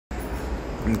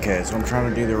Okay, so I'm trying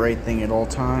to do the right thing at all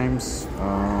times.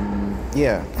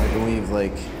 Yeah, I believe,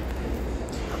 like,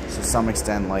 to some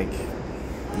extent, like,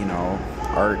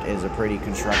 art is a pretty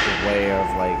constructive way of,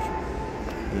 like,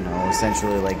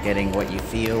 essentially, like, getting what you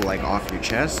feel, like, off your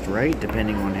chest, right?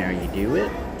 Depending on how you do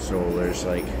it. So there's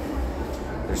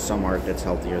some art that's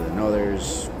healthier than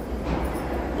others.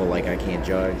 But, like, I can't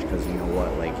judge because, you know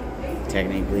what, like,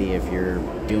 technically, if you're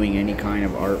doing any kind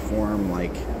of art form,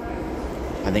 like,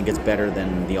 I think it's better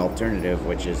than the alternative,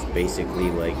 which is basically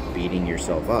like beating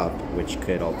yourself up, which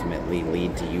could ultimately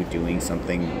lead to you doing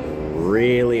something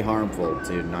really harmful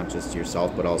to not just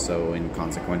yourself, but also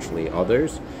inconsequentially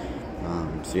others.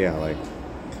 So yeah, like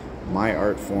my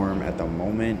art form at the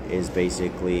moment is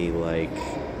basically like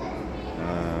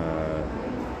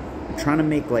I'm trying to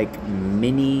make like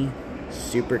mini,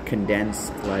 super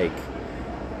condensed like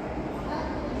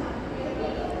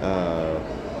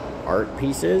art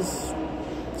pieces.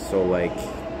 So, like,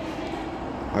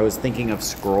 I was thinking of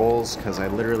scrolls because I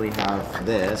literally have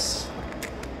this,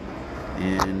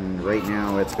 and right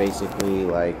now it's basically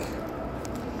like,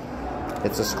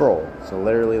 it's a scroll. So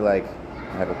literally, like,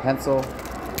 I have a pencil,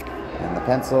 and the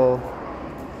pencil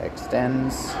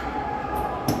extends,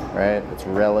 right? It's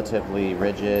relatively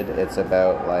rigid. It's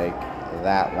about, like,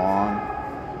 that long,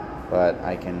 but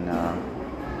I can,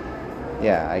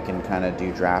 yeah, I can kind of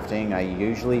do drafting. I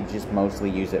usually just mostly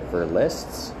use it for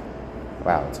lists.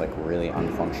 Wow, it's like really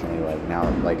unfunctionally,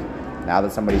 like now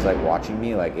that somebody's like watching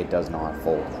me, like it does not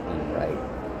fold in right.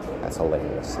 That's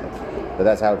hilarious. Like, but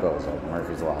that's how it goes. Like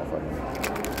Murphy's Law for me.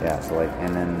 Yeah. So like,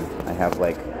 and then I have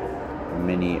like a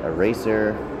mini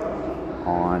eraser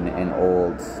on an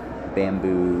old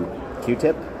bamboo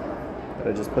Q-tip that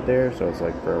I just put there. So it's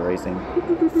like for erasing.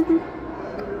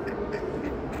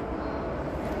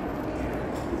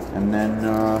 And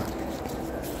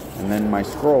then my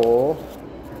scroll,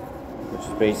 which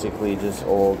is basically just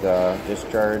old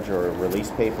discharge or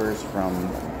release papers from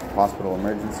hospital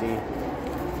emergency.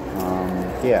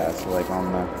 Yeah, so like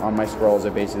on my scrolls, I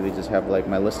basically just have like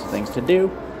my list of things to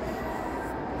do.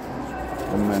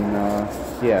 And then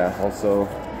yeah, also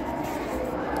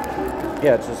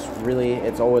yeah, it's just really,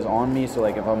 it's always on me. So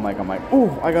like if I'm like, ooh,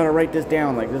 I gotta write this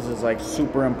down. Like this is like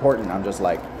super important. I'm just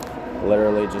like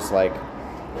literally just like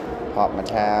pop my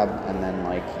tab and then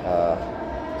like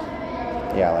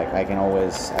yeah, like I can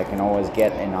always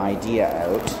get an idea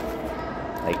out,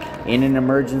 like in an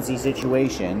emergency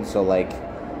situation. So like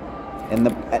in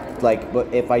the like, but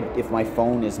if my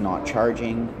phone is not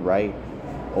charging, right,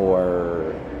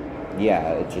 or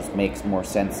yeah, it just makes more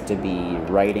sense to be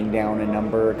writing down a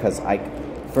number because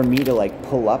for me to like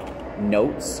pull up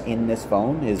notes in this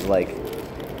phone is like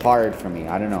hard for me.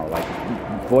 I don't know, like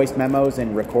voice memos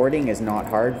and recording is not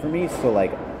hard for me. So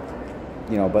like,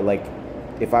 but like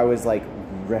if I was like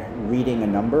reading a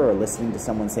number or listening to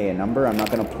someone say a number, I'm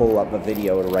not going to pull up a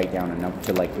video to write down a number,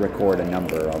 to like record a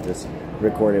number. I'll just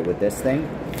record it with this thing.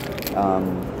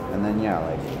 And then yeah,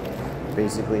 like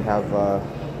basically have I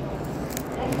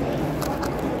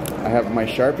have my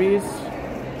Sharpies.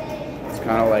 It's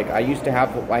kind of like I used to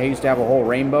have a whole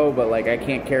rainbow, but like I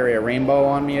can't carry a rainbow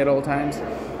on me at all times.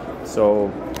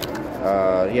 So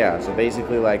yeah, so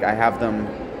basically like I have them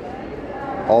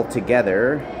all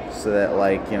together so that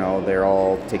like, they're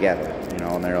all together,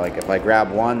 and they're like, if I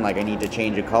grab one, like I need to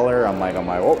change a color, I'm like,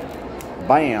 oh,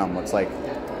 bam, it's like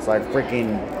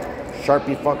freaking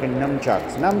Sharpie fucking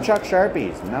nunchucks,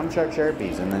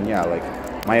 Sharpies. And then yeah, like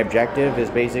my objective is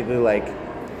basically like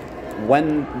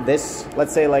when this,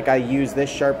 let's say like I use this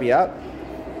Sharpie up,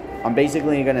 I'm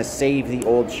basically going to save the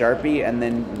old Sharpie and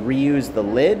then reuse the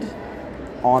lid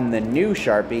on the new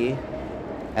Sharpie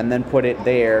and then put it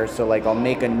there. So like I'll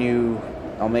make a new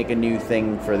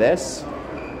thing for this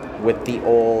with the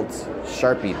old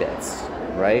Sharpie bits,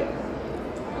 right?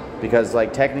 Because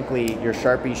like technically your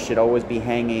Sharpies should always be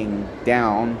hanging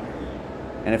down,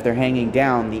 and if they're hanging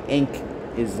down, the ink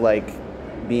is like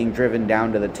being driven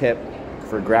down to the tip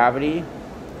from gravity.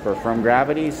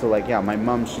 So like, yeah, my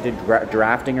mom, she did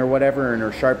drafting or whatever, and her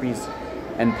Sharpies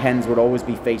and pens would always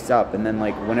be face up. And then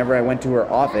like whenever I went to her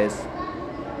office,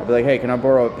 I'd be like, hey, can I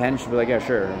borrow a pen? She'd be like, yeah,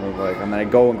 sure. And then I'd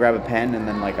go and grab a pen, and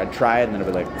then like I'd try it, and then I'd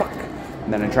be like, fuck.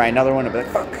 And then I'd try another one, I'd be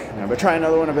like, fuck. And I'd try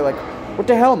another one, I'd be like, what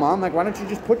the hell, Mom? Like, why don't you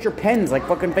just put your pens like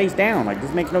fucking face down? Like,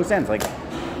 this makes no sense. Like,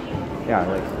 yeah,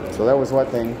 like, so that was one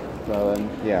thing. So then,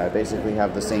 yeah, I basically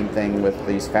have the same thing with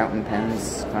these fountain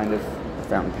pens, kind of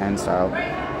fountain pen style.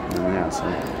 And yeah, so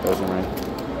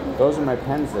those are my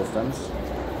pen systems.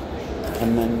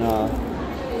 And then,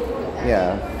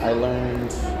 yeah, I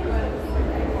learned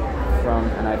from,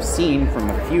 and I've seen from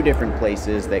a few different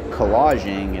places that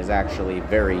collaging is actually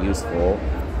very useful.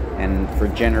 And for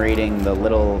generating the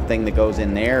little thing that goes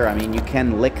in there, I mean, you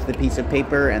can lick the piece of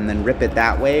paper and then rip it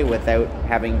that way without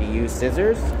having to use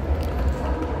scissors.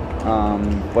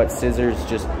 But scissors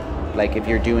just, like if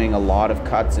you're doing a lot of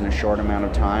cuts in a short amount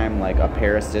of time, like a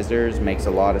pair of scissors makes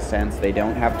a lot of sense. They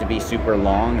don't have to be super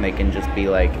long. They can just be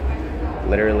like,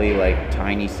 literally like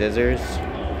tiny scissors.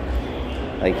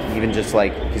 Like even just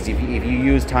like, because if you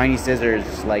use tiny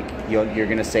scissors, like you're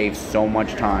gonna save so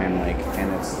much time. Like,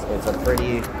 and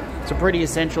it's a pretty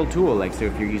essential tool. Like, so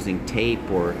if you're using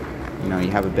tape, or you know, you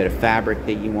have a bit of fabric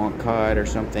that you want cut or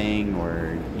something,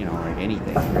 or you know, like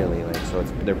anything really. Like, so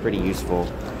they're pretty useful.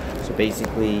 So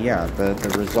basically, yeah, the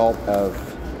result of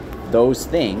those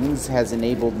things has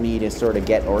enabled me to sort of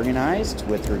get organized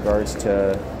with regards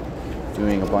to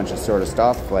doing a bunch of sort of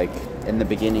stuff. Like in the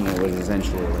beginning, it was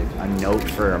essentially like a note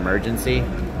for emergency,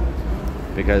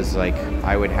 because like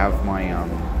I would have my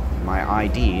my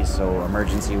IDs, so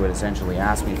emergency would essentially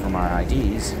ask me for my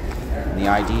IDs, and the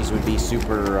IDs would be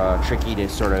super tricky to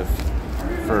sort of,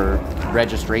 for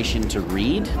registration to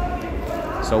read.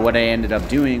 So what I ended up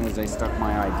doing was I stuck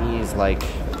my IDs like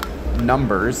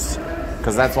numbers,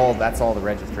 because that's all the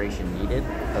registration needed.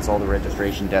 That's all the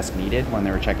registration desk needed when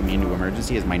they were checking me into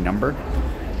emergency, is my number.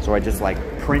 So I just like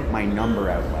print my number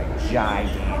out like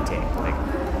gigantic, like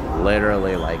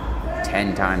literally like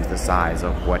 10 times the size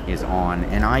of what is on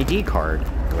an ID card,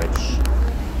 which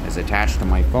is attached to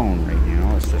my phone right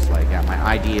now. It's just like, yeah, my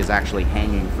ID is actually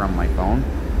hanging from my phone,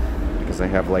 because I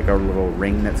have like a little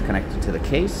ring that's connected to the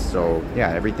case. So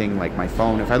yeah, everything, like my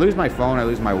phone, if I lose my phone, I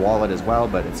lose my wallet as well,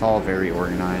 but it's all very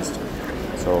organized.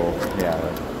 So yeah,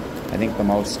 I think the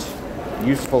most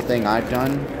useful thing I've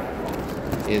done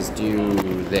is do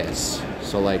this.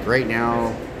 So like right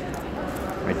now,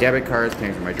 my debit card is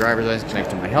connected to my driver's license,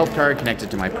 connected to my health card, connected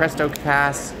to my Presto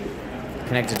Pass,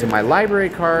 connected to my library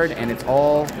card, and it's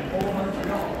all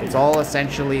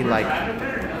essentially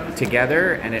like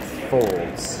together, and it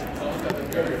folds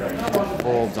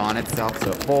on itself. So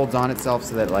it folds on itself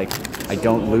so that like I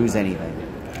don't lose anything,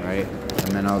 right?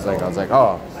 And then I was like,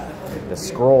 oh, the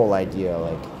scroll idea,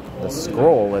 like the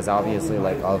scroll is obviously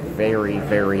like a very,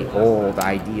 very old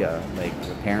idea. Like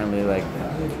apparently like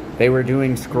they were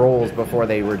doing scrolls before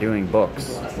they were doing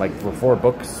books. Like before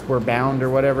books were bound or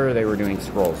whatever, they were doing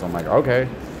scrolls. So I'm like, okay.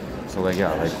 So like,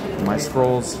 yeah, like my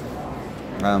scrolls,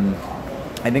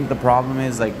 I think the problem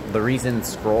is like the reason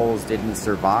scrolls didn't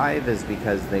survive is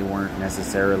because they weren't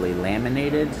necessarily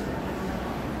laminated,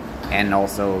 and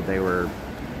also they were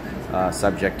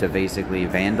subject to basically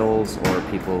vandals or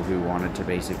people who wanted to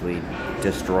basically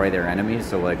destroy their enemies.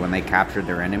 So like when they captured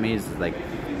their enemies, like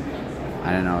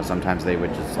I don't know, sometimes they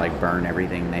would just like burn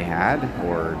everything they had,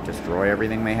 or destroy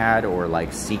everything they had, or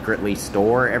like secretly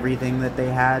store everything that they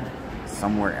had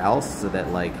somewhere else so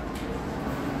that like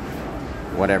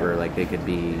whatever, like they could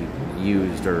be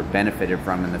used or benefited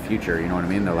from in the future, you know what I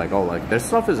mean? They're like, oh, like this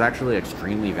stuff is actually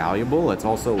extremely valuable. It's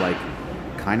also like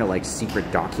kind of like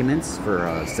secret documents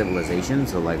for civilization,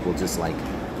 so like we'll just like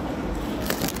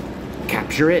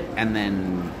capture it and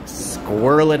then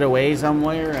squirrel it away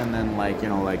somewhere, and then like, you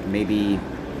know, like maybe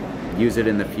use it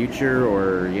in the future,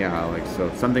 or yeah, like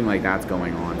so something like that's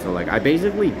going on. So like I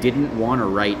basically didn't want to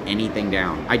write anything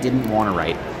down. I didn't want to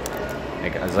write.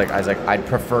 Like I was like I'd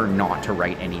prefer not to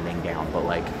write anything down, but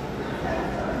like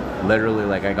literally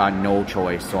like I got no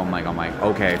choice. So I'm like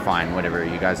okay, fine, whatever.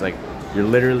 You guys, like, you're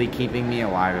literally keeping me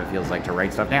alive, it feels like, to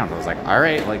write stuff down. So I was like, all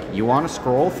right, like, you want a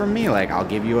scroll from me? Like, I'll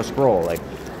give you a scroll. Like,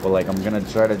 but like I'm gonna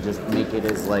try to just make it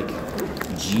as like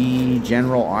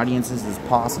general audiences as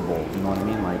possible. You know what I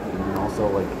mean? Like, and also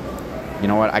like, you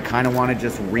know what? I kind of want to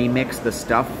just remix the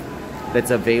stuff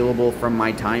that's available from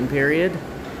my time period,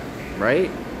 right?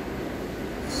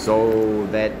 So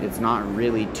that it's not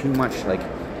really too much, like,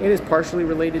 it is partially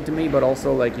related to me, but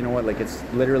also like, you know what, like it's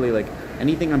literally like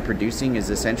anything I'm producing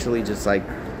is essentially just like,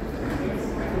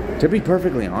 to be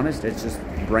perfectly honest, it's just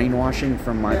brainwashing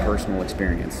from my personal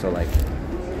experience. So like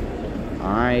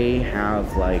I've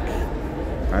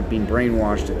been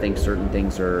brainwashed to think certain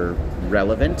things are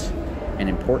relevant and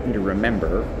important to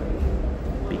remember,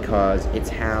 because it's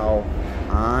how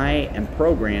I am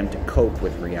programmed to cope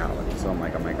with reality. So I'm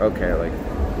like, okay, like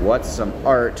what's some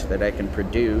art that I can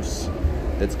produce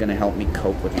that's gonna help me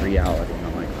cope with reality? And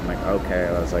I'm like, okay.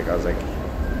 I was like,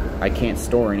 I can't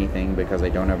store anything because I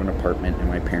don't have an apartment, and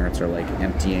my parents are like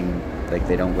emptying, like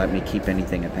they don't let me keep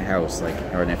anything at the house, like,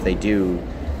 or and if they do,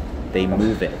 they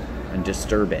move it and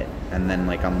disturb it. And then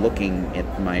like I'm looking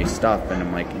at my stuff, and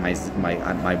I'm like,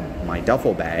 my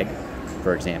duffel bag,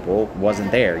 for example,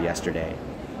 wasn't there yesterday.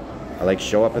 I like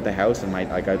show up at the house and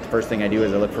the first thing I do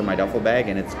is I look for my duffel bag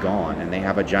and it's gone, and they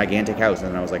have a gigantic house.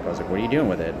 And I was like, what are you doing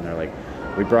with it? And they're like,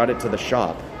 we brought it to the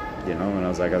shop, you know. And I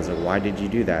was like, why did you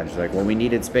do that? And she's like, well, we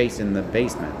needed space in the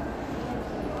basement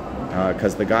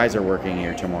because the guys are working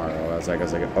here tomorrow. I was like,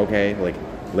 okay. Like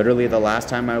literally the last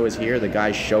time I was here, the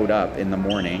guys showed up in the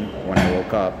morning when I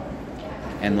woke up,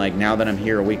 and like now that I'm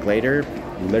here a week later,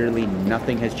 literally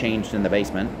nothing has changed in the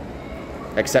basement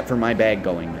except for my bag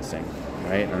going missing.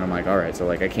 Right? And I'm like, all right, so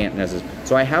like I can't necessarily.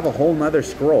 So I have a whole nother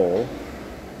scroll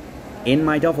in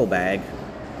my duffel bag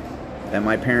that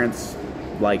my parents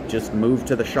like just moved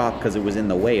to the shop because it was in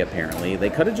the way. Apparently, they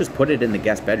could have just put it in the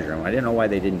guest bedroom. I didn't know why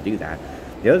they didn't do that.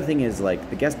 The other thing is like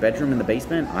the guest bedroom in the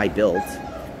basement I built,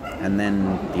 and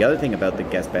then the other thing about the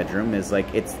guest bedroom is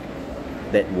like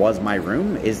that was my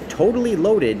room is totally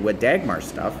loaded with Dagmar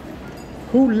stuff.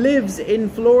 Who lives in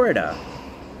Florida?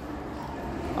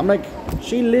 I'm like,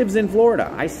 she lives in Florida.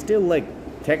 I still, like,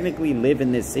 technically live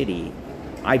in this city.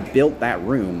 I built that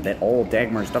room that all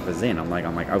Dagmar stuff is in. I'm like,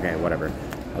 okay, whatever.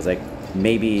 I was like,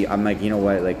 maybe, I'm like, you know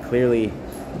what, like, clearly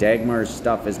Dagmar's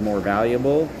stuff is more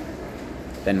valuable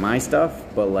than my stuff,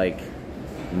 but, like,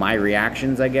 my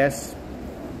reactions, I guess,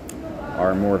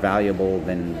 are more valuable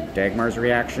than Dagmar's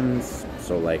reactions.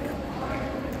 So, like,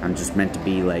 I'm just meant to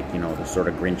be, like, you know, the sort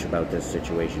of Grinch about this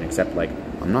situation, except, like,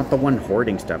 I'm not the one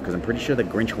hoarding stuff, because I'm pretty sure the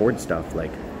Grinch hoards stuff,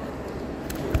 like,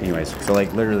 anyways, so,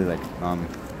 like, literally, like,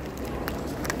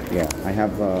 yeah, I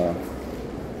have, a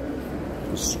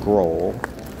scroll,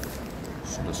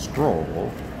 so the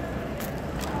scroll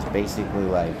is basically,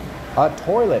 like, a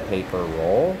toilet paper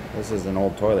roll. This is an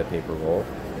old toilet paper roll.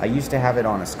 I used to have it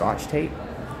on a Scotch tape.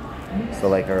 So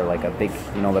like, or like a big,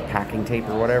 you know, the packing tape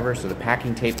or whatever. So the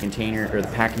packing tape container, or the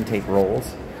packing tape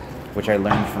rolls, which I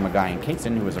learned from a guy in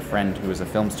Kingston who was a friend, who was a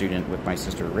film student with my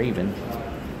sister Raven.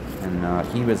 And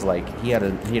he was like, he had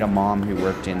a mom who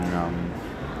worked in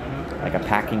like a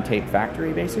packing tape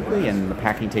factory basically. And the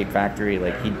packing tape factory,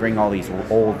 like he'd bring all these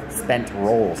old spent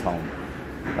rolls home,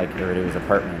 like or to his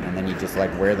apartment, and then he'd just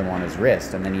like wear them on his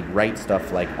wrist, and then he'd write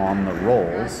stuff like on the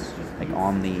rolls, like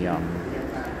on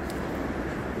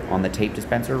the tape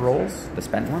dispenser rolls, the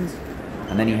spent ones.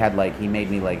 And then he had like, he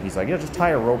made me like, he's like, yeah, just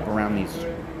tie a rope around these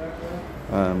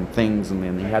things. And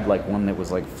then he had like one that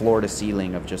was like floor to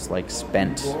ceiling of just like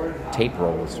spent tape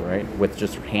rolls, right? With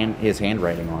just his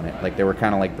handwriting on it. Like they were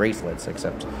kind of like bracelets,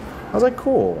 except I was like,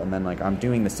 cool. And then like, I'm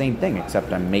doing the same thing,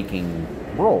 except I'm making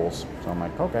rolls. So I'm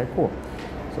like, okay, cool.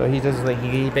 So he does like,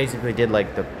 he basically did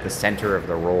like the center of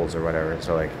the rolls or whatever.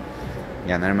 So like,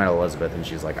 yeah, and then I met Elizabeth, and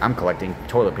she's like, I'm collecting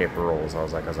toilet paper rolls. I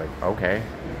was like, okay.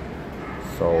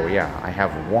 So, yeah, I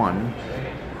have one.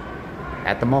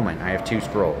 At the moment, I have two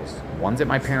scrolls. One's at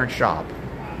my parents' shop,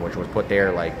 which was put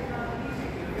there, like,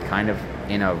 kind of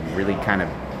in a really kind of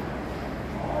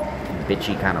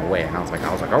bitchy kind of way. And I was like,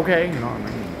 okay, you know, I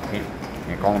mean,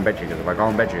 can't call him bitchy, because if I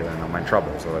call him bitchy, then I'm in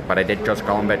trouble. So, but I did just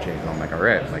call him bitchy, so I'm like, all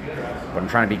right. Like, but I'm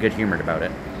trying to be good-humored about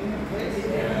it.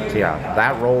 So yeah,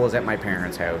 that roll is at my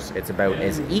parents' house. It's about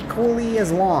as equally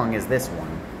as long as this one.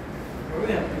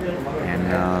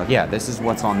 And yeah, this is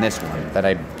what's on this one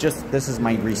that this is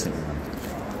my recent one.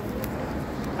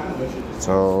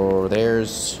 So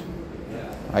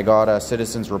I got a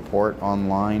Citizens Report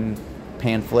online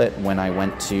pamphlet when I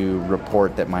went to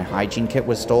report that my hygiene kit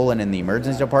was stolen in the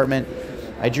emergency department.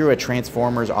 I drew a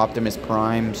Transformers Optimus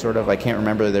Prime, sort of. I can't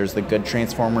remember. There's the good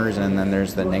Transformers, and then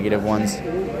there's the negative ones.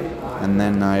 And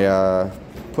then I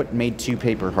made two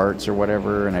paper hearts or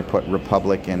whatever, and I put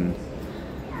Republic,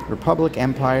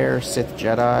 Empire, Sith,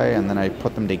 Jedi, and then I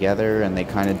put them together, and they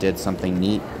kind of did something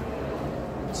neat.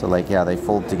 So like, yeah, they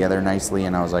fold together nicely,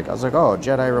 and I was like, oh,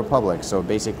 Jedi Republic. So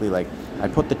basically, like, I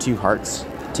put the two hearts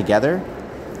together,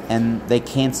 and they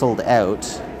canceled out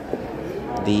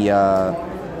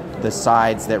the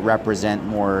sides that represent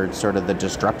more sort of the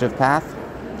destructive path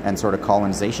and sort of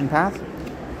colonization path.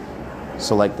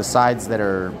 So like the sides that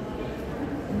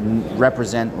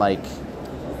represent like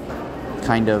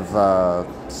kind of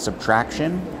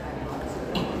subtraction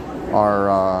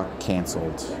are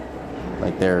canceled.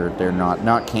 Like they're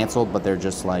not canceled, but they're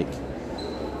just like,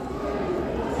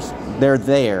 they're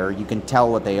there. You can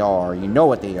tell what they are. You know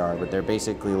what they are, but they're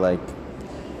basically like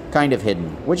kind of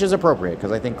hidden, which is appropriate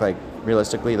because I think like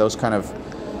realistically those kind of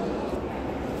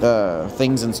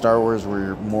things in Star Wars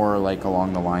were more like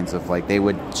along the lines of like they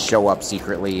would show up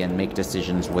secretly and make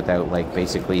decisions without like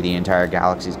basically the entire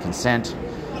galaxy's consent.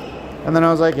 And then I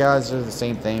was like, yeah, it's just the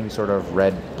same thing, sort of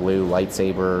red, blue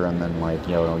lightsaber, and then like,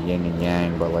 you know, yin and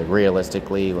yang, but like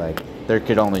realistically, like there's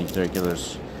only sort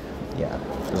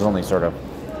of,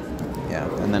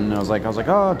 yeah. And then I was like,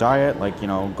 oh, diet, like, you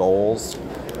know, goals.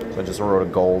 So I just wrote a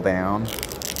goal down.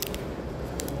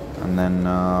 And then,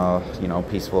 you know,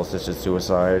 peaceful assisted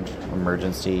suicide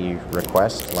emergency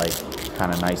request, like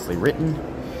kind of nicely written.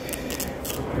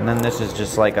 And then this is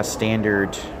just like a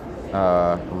standard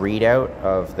readout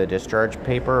of the discharge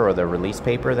paper or the release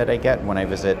paper that I get when I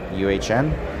visit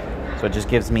UHN. So it just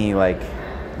gives me like,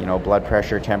 you know, blood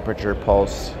pressure, temperature,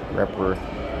 pulse,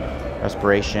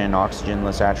 respiration,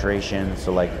 oxygen saturation.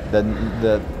 So like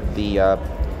the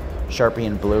Sharpie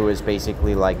in blue is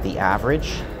basically like the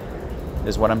average,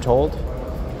 is what I'm told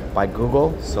by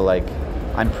Google. So like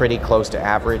I'm pretty close to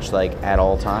average like at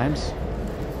all times.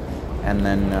 And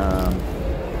then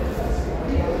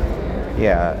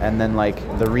yeah, and then like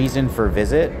the reason for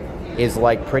visit is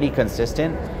like pretty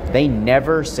consistent. They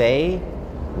never say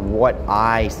what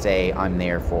I say I'm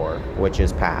there for, which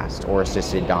is past or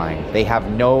assisted dying. They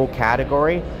have no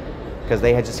category, because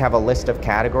they just have a list of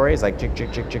categories like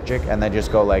chick, and they just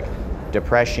go like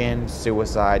depression,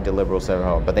 suicide, deliberate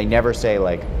self-harm. But they never say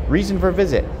like reason for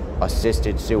visit,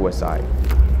 assisted suicide.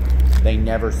 They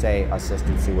never say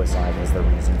assisted suicide is the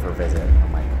reason for visit.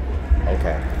 I'm like,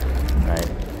 okay,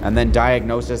 right. And then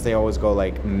diagnosis, they always go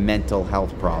like mental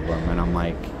health problem, and I'm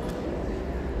like,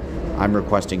 I'm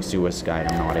requesting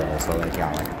suicide, I'm not ill. So like,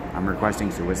 yeah, like I'm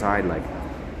requesting suicide, like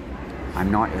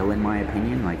I'm not ill in my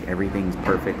opinion, like everything's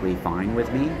perfectly fine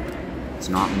with me. It's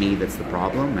not me that's the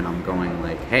problem. And I'm going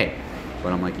like, hey,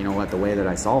 but I'm like, you know what, the way that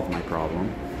I solve my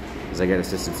problem is I get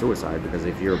assisted suicide, because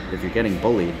if you're getting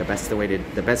bullied, the best way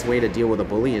to deal with a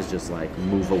bully is just like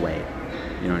move away.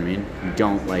 You know what I mean? You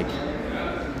don't like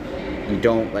you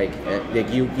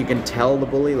can tell the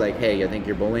bully like, hey, I think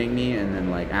you're bullying me, and then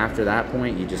like after that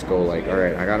point you just go like, all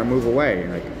right, I gotta move away,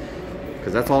 like,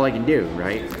 because that's all I can do,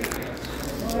 right?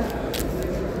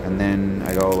 And then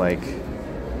I go like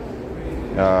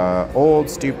old,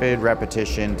 stupid,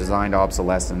 repetition, designed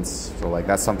obsolescence. So like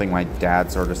that's something my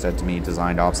dad sort of said to me,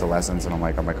 designed obsolescence, and I'm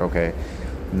like okay.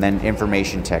 And then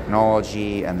information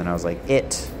technology, and then I was like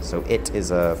It. So It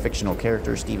is a fictional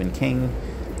character, Stephen King,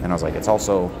 and I was like, it's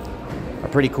also a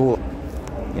pretty cool,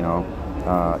 you know,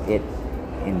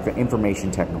 information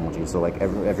technology. So like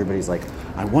everybody's like,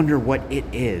 I wonder what it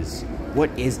is. What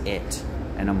is it?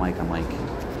 And I'm like,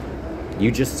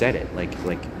 you just said it. Like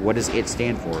what does it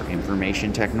stand for?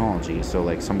 Information technology. So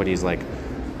like somebody's like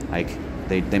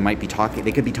they might be talking.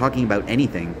 They could be talking about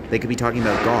anything. They could be talking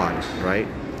about God, right?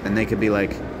 And they could be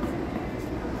like,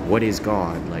 what is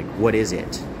God? Like what is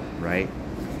it, right?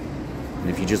 And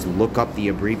if you just look up the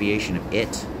abbreviation of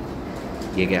it,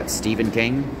 you get Stephen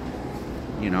King,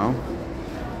 you know,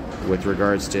 with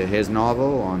regards to his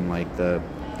novel on like the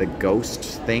ghost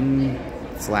thing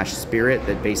 / spirit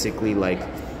that basically like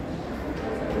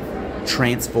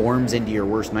transforms into your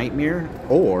worst nightmare.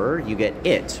 Or you get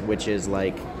It, which is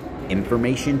like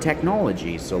information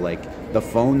technology. So like the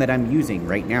phone that I'm using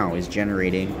right now is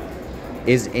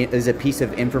a piece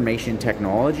of information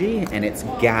technology, and it's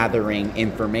gathering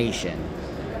information.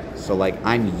 So like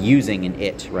I'm using an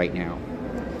It right now.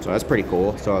 So that's pretty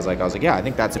cool. So I was like, yeah, I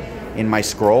think that's in my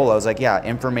scroll. I was like, yeah,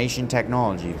 information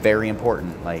technology, very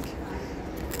important. Like,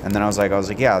 and then I was like,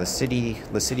 yeah, the city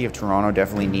of Toronto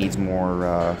definitely needs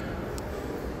more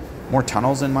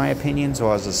tunnels, in my opinion. So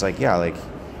I was just like, yeah, like,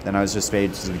 then I was just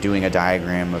basically doing a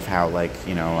diagram of how, like,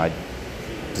 you know, I'd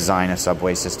design a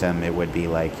subway system. It would be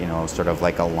like, you know, sort of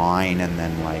like a line, and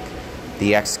then like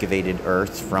the excavated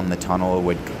earth from the tunnel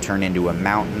would turn into a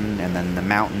mountain, and then the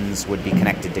mountains would be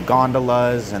connected to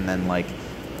gondolas, and then like,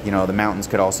 you know, the mountains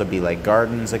could also be like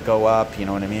gardens that go up, you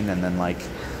know what I mean? And then like,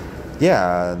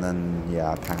 yeah, and then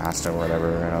yeah, past or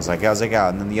whatever. And I was like, yeah.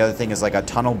 And then the other thing is like a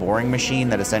tunnel boring machine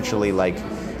that essentially like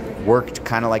worked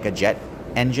kind of like a jet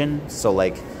engine. So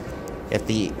like if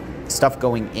the stuff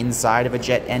going inside of a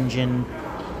jet engine,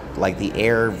 like the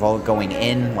air going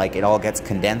in, like it all gets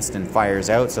condensed and fires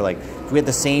out. So like if we had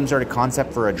the same sort of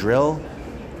concept for a drill,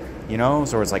 you know,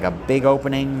 so it's like a big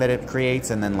opening that it creates,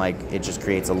 and then like it just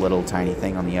creates a little tiny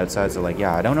thing on the outside. So like,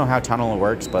 yeah, I don't know how tunnel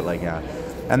works, but like, yeah.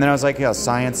 And then I was like, yeah,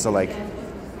 science. So like,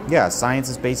 yeah, science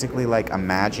is basically like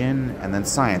imagine, and then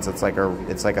science. It's like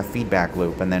a feedback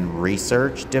loop, and then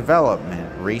research,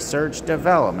 development,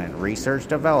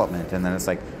 and then it's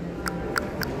like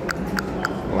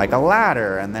a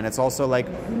ladder, and then it's also like,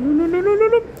 and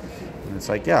it's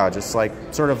like, yeah, just like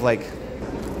sort of like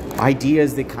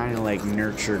ideas that kind of like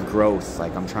nurture growth.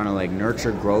 Like I'm trying to like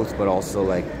nurture growth, but also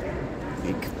like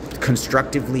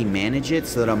constructively manage it,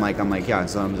 so that I'm like, yeah.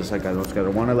 So I'm just like, I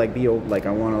want to like be like,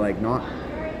 I want to like not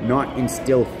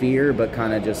instill fear, but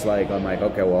kind of just like, I'm like,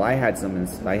 okay, well, I had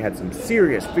some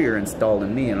serious fear installed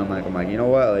in me, and I'm like, you know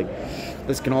what, like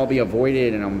this can all be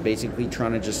avoided, and I'm basically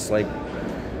trying to just like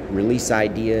release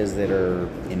ideas that are,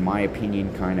 in my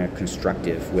opinion, kind of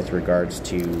constructive with regards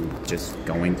to just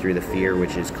going through the fear,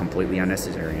 which is completely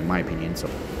unnecessary in my opinion. So,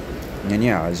 and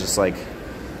yeah, I was just like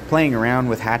playing around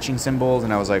with hatching symbols,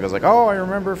 and I was like, oh, I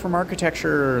remember from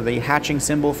architecture the hatching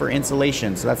symbol for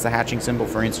insulation. So that's the hatching symbol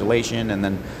for insulation. And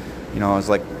then, you know, I was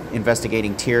like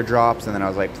investigating teardrops, and then I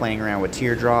was like playing around with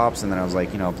teardrops, and then I was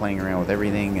like, you know, playing around with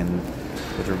everything, and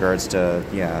with regards to,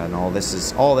 yeah, and all this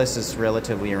is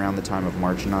relatively around the time of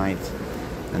March 9th.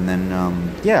 And then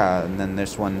yeah, and then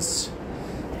this one's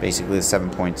basically the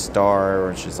 7-point star,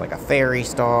 which is like a fairy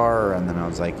star. And then I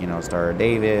was like, you know, Star of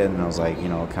David, and I was like, you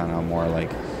know, kind of more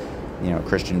like, you know,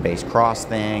 Christian-based cross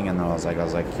thing. And then I was like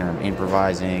kind of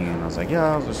improvising, and I was like,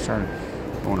 yeah, I was just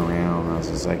going around, and I was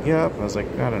just like, yep, I was like,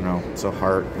 I don't know, so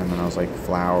heart. And then I was like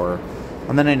flower,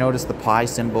 and then I noticed the pi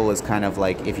symbol is kind of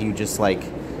like, if you just like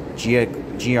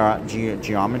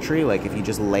geometry, like if you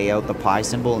just lay out the pi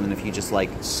symbol and then if you just like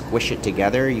squish it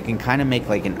together, you can kind of make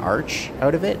like an arch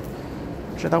out of it,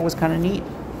 which I thought was kind of neat.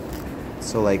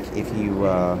 So like if you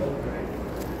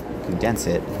condense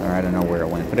it, or I don't know where it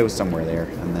went, but it was somewhere there.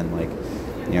 And then like,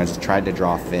 you know, I just tried to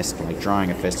draw a fist. Like drawing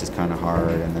a fist is kind of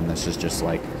hard, and then this is just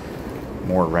like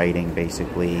more writing,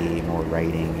 basically more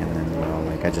writing. And then, you know,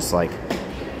 like I just like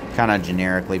kind of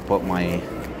generically put my,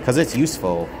 because it's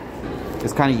useful.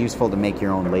 It's kind of useful to make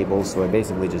your own labels, so I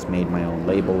basically just made my own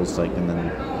labels, like, and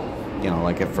then, you know,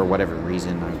 like if for whatever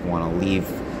reason I want to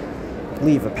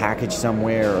leave a package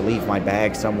somewhere, or leave my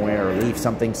bag somewhere, or leave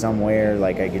something somewhere,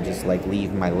 like I could just like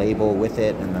leave my label with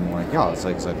it, and then like, yeah, it's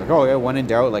like oh yeah, when in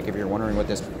doubt, like if you're wondering what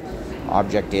this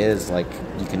object is, like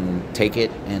you can take it,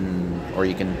 and or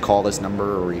you can call this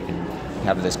number, or you can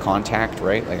have this contact,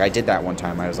 right? Like I did that one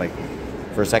time. I was like,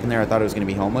 for a second there I thought I was going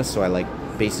to be homeless, so I like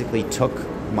basically took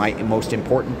my most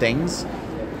important things,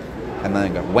 and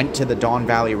then I went to the Don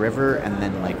Valley River, and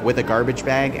then like with a garbage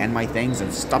bag and my things,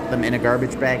 and stuffed them in a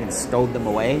garbage bag and stowed them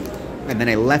away. And then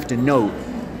I left a note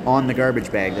on the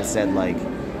garbage bag that said like,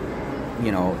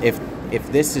 you know,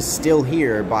 if this is still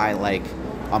here by like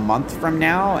a month from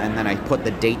now, and then I put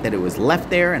the date that it was left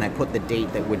there, and I put the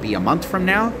date that would be a month from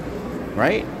now,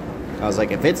 right? I was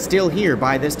like, if it's still here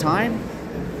by this time,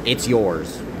 it's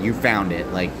yours. You found it.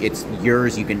 Like, it's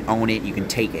yours. You can own it. You can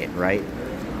take it, right?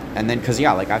 And then, because,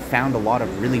 yeah, like, I found a lot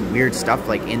of really weird stuff,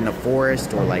 like, in the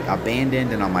forest or, like,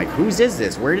 abandoned. And I'm like, whose is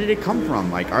this? Where did it come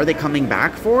from? Like, are they coming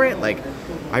back for it? Like,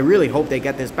 I really hope they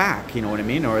get this back. You know what I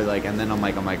mean? Or, like, and then I'm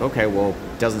like, okay, well,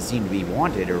 it doesn't seem to be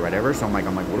wanted or whatever. So I'm like,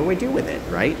 what do I do with it,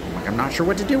 right? I'm like, I'm not sure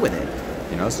what to do with it.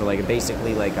 You know? So, like,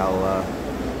 basically, like, I'll,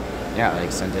 yeah,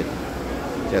 like, send it.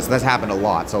 Yeah, so that's happened a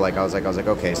lot. So like I was like,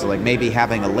 okay, so like maybe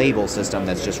having a label system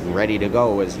that's just ready to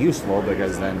go is useful,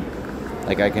 because then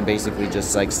like I can basically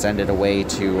just like send it away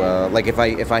to like if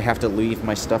I have to leave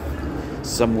my stuff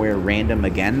somewhere random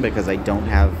again because I don't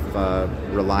have a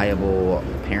reliable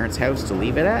parents' house to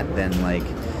leave it at, then like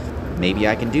maybe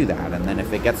I can do that. And then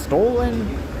if it gets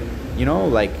stolen, you know,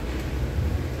 like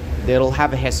it'll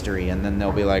have a history, and then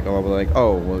they'll be like, oh,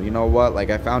 well, you know what,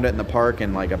 like I found it in the park,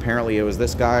 and like apparently it was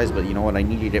this guy's, but you know what, I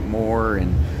needed it more,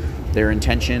 and their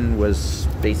intention was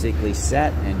basically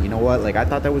set. And you know what, like I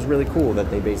thought that was really cool that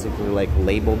they basically like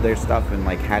labeled their stuff and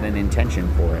like had an intention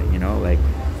for it, you know, like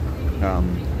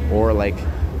or like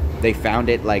they found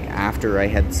it like after I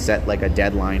had set like a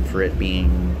deadline for it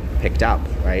being picked up,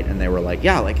 right? And they were like,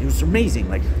 yeah, like it was amazing,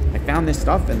 like I found this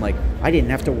stuff, and like I didn't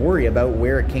have to worry about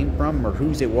where it came from or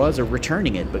whose it was or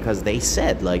returning it, because they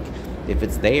said like if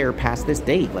it's there past this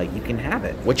date, like you can have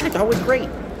it, which I thought was great.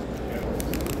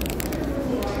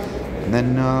 And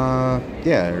then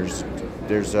yeah,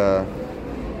 there's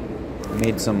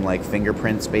made some like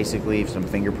fingerprints, basically some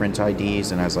fingerprint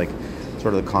IDs, and I was like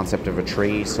sort of the concept of a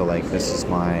tree. So like this is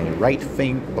my right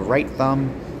thumb,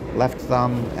 left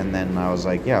thumb, and then I was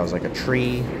like, yeah, it was like a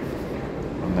tree,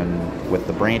 and then with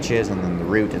the branches and then the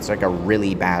root, it's like a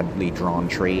really badly drawn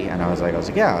tree. And I was like,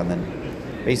 yeah, and then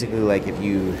basically like if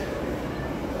you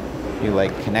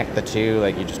like connect the two,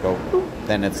 like you just go boop,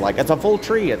 then it's like it's a full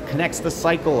tree. It connects the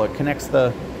cycle, it connects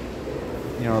the,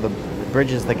 you know, the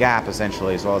bridges the gap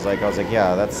essentially. So I was like,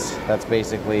 yeah, that's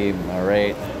basically my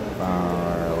right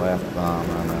or left thumb,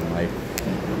 and then like,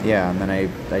 yeah, and then I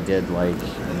did like,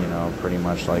 you know, pretty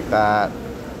much like that,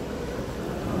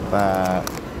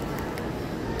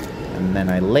 and then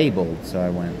I labeled, so I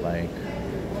went like,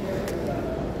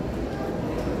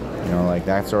 you know, like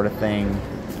that sort of thing,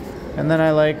 and then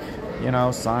I like, you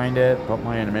know, signed it, put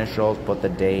my initials, put the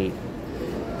date,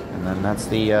 and then that's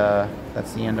the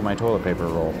end of my toilet paper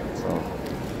roll. So,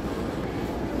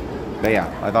 but yeah,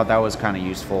 I thought that was kind of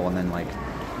useful. And then like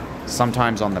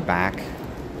sometimes on the back,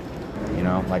 You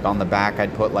know, like on the back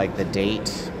I'd put like the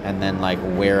date and then like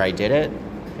where I did it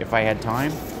if I had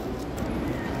time.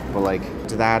 But like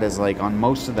to that is like on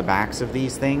most of the backs of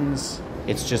these things,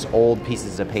 it's just old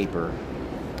pieces of paper,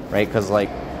 right? Because like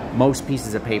most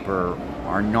pieces of paper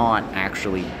are not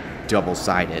actually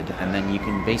double-sided, and then you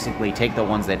can basically take the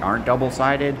ones that aren't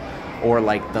double-sided, or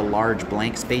like the large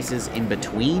blank spaces in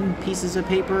between pieces of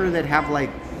paper that have like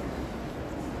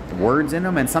words in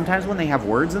them, and sometimes when they have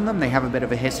words in them, they have a bit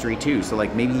of a history too. So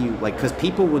like maybe you like, because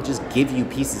people will just give you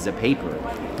pieces of paper, you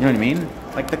know what I mean?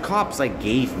 Like the cops like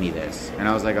gave me this, and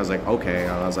I was like okay,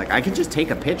 I was like, I can just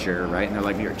take a picture, right? And they're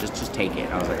like, here, just take it.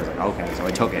 I was like okay, so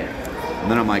I took it. And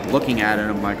then I'm like looking at it,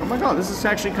 and I'm like, oh my god, this is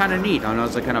actually kind of neat. And I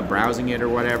was like kind of browsing it or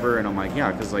whatever, and I'm like,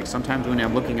 yeah, because like sometimes when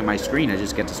I'm looking at my screen, I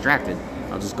just get distracted.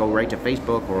 I'll just go right to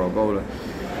Facebook, or I'll go to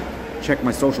check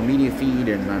my social media feed,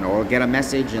 and then or I'll get a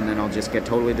message, and then I'll just get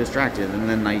totally distracted. And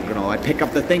then I pick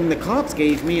up the thing the cops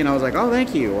gave me, and I was like, oh,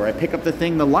 thank you. Or I pick up the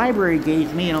thing the library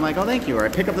gave me, and I'm like, oh, thank you. Or I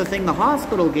pick up the thing the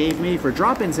hospital gave me for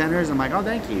drop-in centers, and I'm like, oh,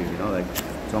 thank you. You know, like,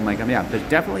 so I'm like, yeah, there's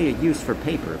definitely a use for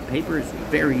paper. Paper is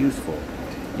very useful.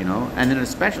 You know, and then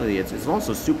especially it's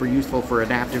also super useful for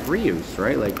adaptive reuse,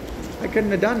 right? Like I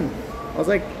couldn't have done. I was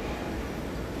like,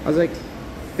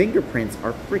 fingerprints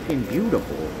are freaking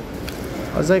beautiful.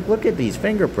 I was like, look at these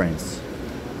fingerprints.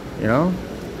 You know?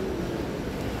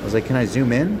 I was like, can I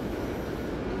zoom in?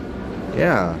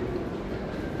 Yeah.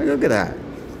 Look at that.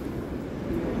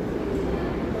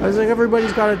 I was like,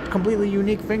 everybody's got a completely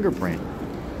unique fingerprint.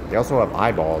 They also have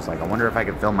eyeballs. Like, I wonder if I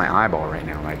could film my eyeball right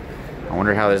now. Like, I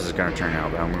wonder how this is going to turn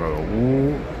out, but I'm going to go,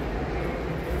 ooh.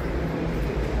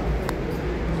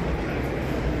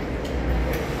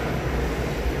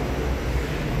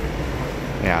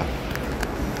 Yeah.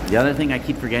 The other thing I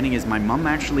keep forgetting is my mom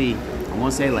actually, I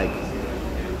want to say like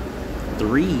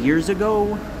 3 years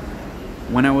ago,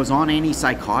 when I was on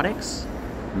antipsychotics,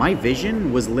 my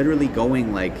vision was literally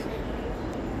going like,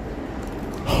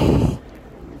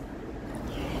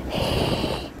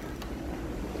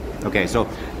 okay, so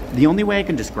the only way I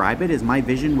can describe it is my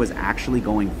vision was actually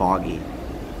going foggy.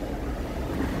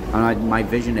 My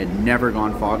vision had never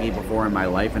gone foggy before in my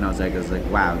life, and I was like,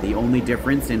 wow, the only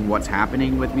difference in what's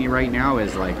happening with me right now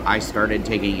is like I started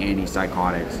taking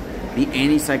antipsychotics. The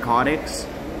antipsychotics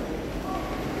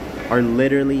are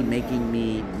literally making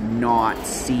me not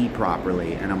see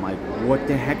properly, and I'm like, what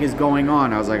the heck is going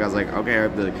on? I was like, okay, I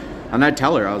have to. And I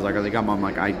tell her, I was like, I'm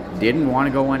like, I didn't want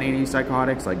to go on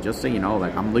antipsychotics, like, just so you know,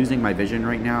 like, I'm losing my vision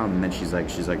right now. And then she's like,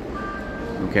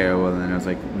 okay, well, and then I was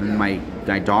like, my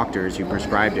doctors who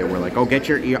prescribed it were like, oh, get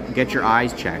your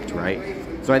eyes checked, right?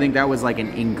 So I think that was like an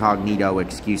incognito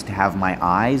excuse to have my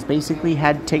eyes basically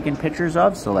had taken pictures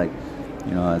of. So like,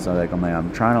 you know, so like,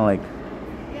 I'm trying to like,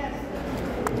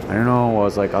 I don't know. I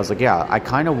was like, yeah, I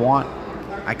kind of want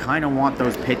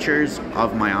those pictures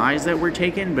of my eyes that were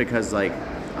taken, because like,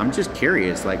 I'm just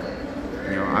curious, like,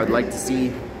 you know, I'd like to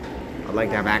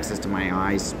have access to my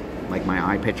eyes, like my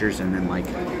eye pictures, and then like,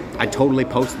 I totally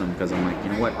post them, because I'm like,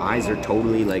 you know what, eyes are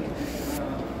totally like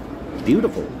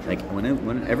beautiful. Like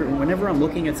whenever I'm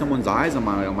looking at someone's eyes, I'm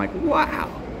like, wow.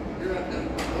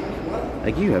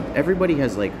 Like everybody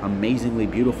has like amazingly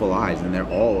beautiful eyes, and they're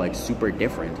all like super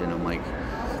different, and I'm like,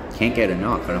 can't get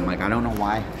enough. And I'm like, I don't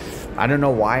know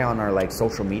why on our like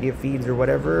social media feeds or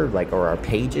whatever, like, or our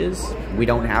pages, we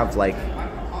don't have like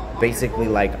basically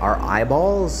like our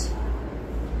eyeballs.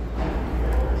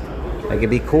 Like, it'd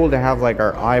be cool to have like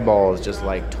our eyeballs just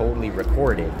like totally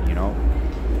recorded, you know?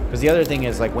 Because the other thing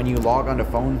is, like, when you log onto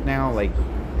phones now, like,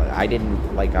 I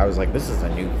was like, this is a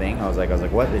new thing. I was like,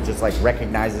 what? It just like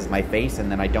recognizes my face, and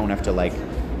then I don't have to like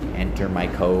enter my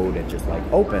code. It just like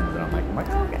opens, and I'm like,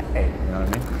 okay, you know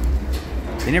what I mean?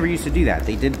 They never used to do that.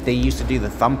 They used to do the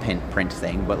thumbprint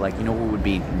thing, but like, you know what would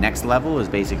be next level is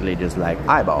basically just like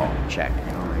eyeball check,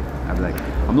 you know? Like, I'd be like,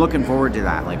 I'm looking forward to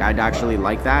that. Like, I'd actually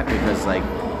like that, because like,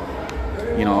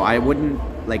 you know, I wouldn't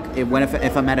like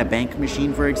if I'm at a bank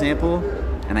machine, for example,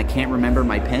 and I can't remember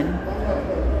my PIN,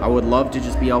 I would love to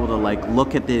just be able to like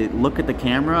look at the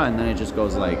camera, and then it just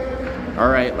goes like, all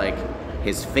right, like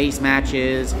his face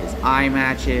matches, his eye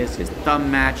matches, his thumb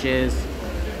matches,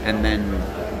 and then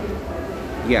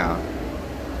yeah,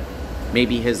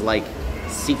 maybe his like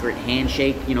secret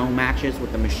handshake, you know, matches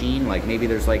with the machine. Like maybe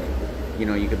there's like, you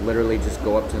know, you could literally just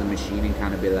go up to the machine and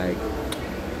kind of be like,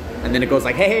 and then it goes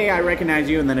like, hey, I recognize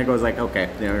you, and then it goes like, okay,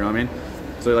 you know what I mean?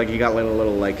 So like, you got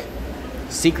little like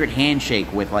secret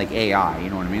handshake with like AI, you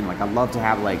know what I mean? Like, I'd love to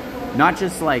have like not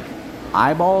just like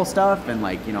eyeball stuff and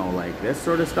like, you know, like this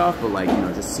sort of stuff, but like, you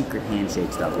know, just secret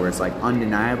handshake stuff where it's like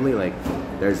undeniably, like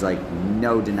there's like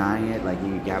no denying it. Like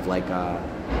you have like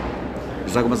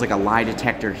It's like almost like a lie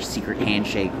detector, secret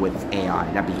handshake with AI.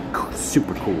 That'd be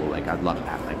super cool. Like I'd love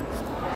that. Like